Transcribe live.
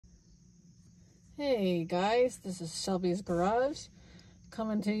Hey guys, this is Shelby's Garage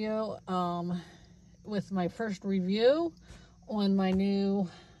coming to you with my first review on my new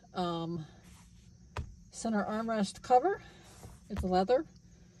center armrest cover. It's leather.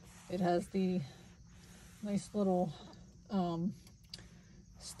 It has the nice little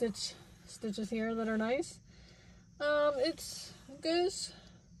stitches here that are nice. It goes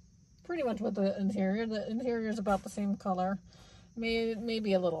pretty much with the interior. The interior is about the same color,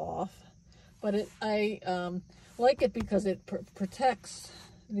 maybe a little off. But I like it because it protects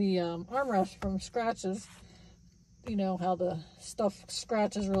the armrest from scratches. You know how the stuff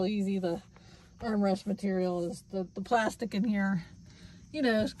scratches real easy. The armrest material is the plastic in here, you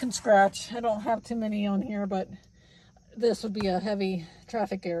know, can scratch. I don't have too many on here, but this would be a heavy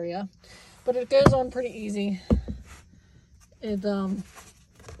traffic area. But it goes on pretty easy. It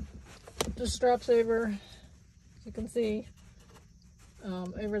just straps over, as you can see,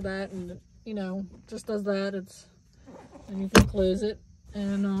 over that, and you know, just does that. And you can close it,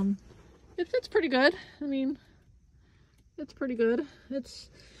 and it fits pretty good. I mean, it's pretty good. It's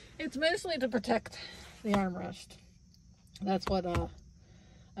mostly to protect the armrest. That's what I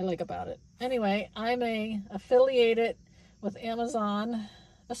like about it. Anyway, I'm affiliated with Amazon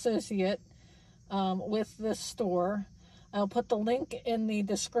associate with this store. I'll put the link in the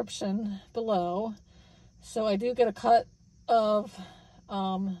description below. So I do get a cut of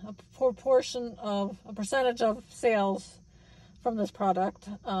a percentage of sales from this product.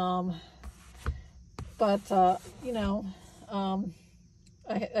 You know,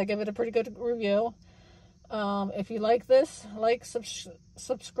 I give it a pretty good review. If you like this,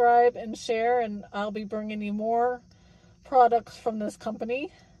 subscribe, and share, and I'll be bringing you more products from this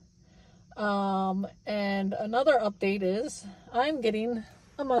company. And another update is I'm getting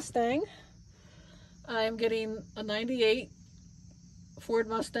a Mustang. I'm getting a 98 Ford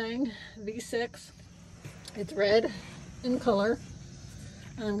Mustang V6. It's red in color.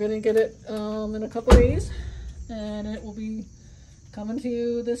 I'm going to get it in a couple days, and it will be coming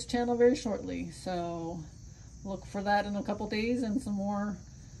to this channel very shortly. So look for that in a couple days, and some more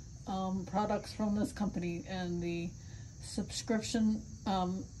products from this company. And the subscription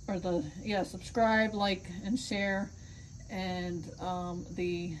subscribe, like, and share, and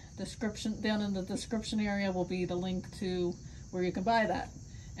the description, down in the description area, will be the link to where you can buy that.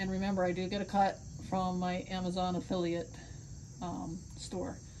 And remember, I do get a cut from my Amazon affiliate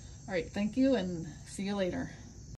store. All right, thank you, and see you later.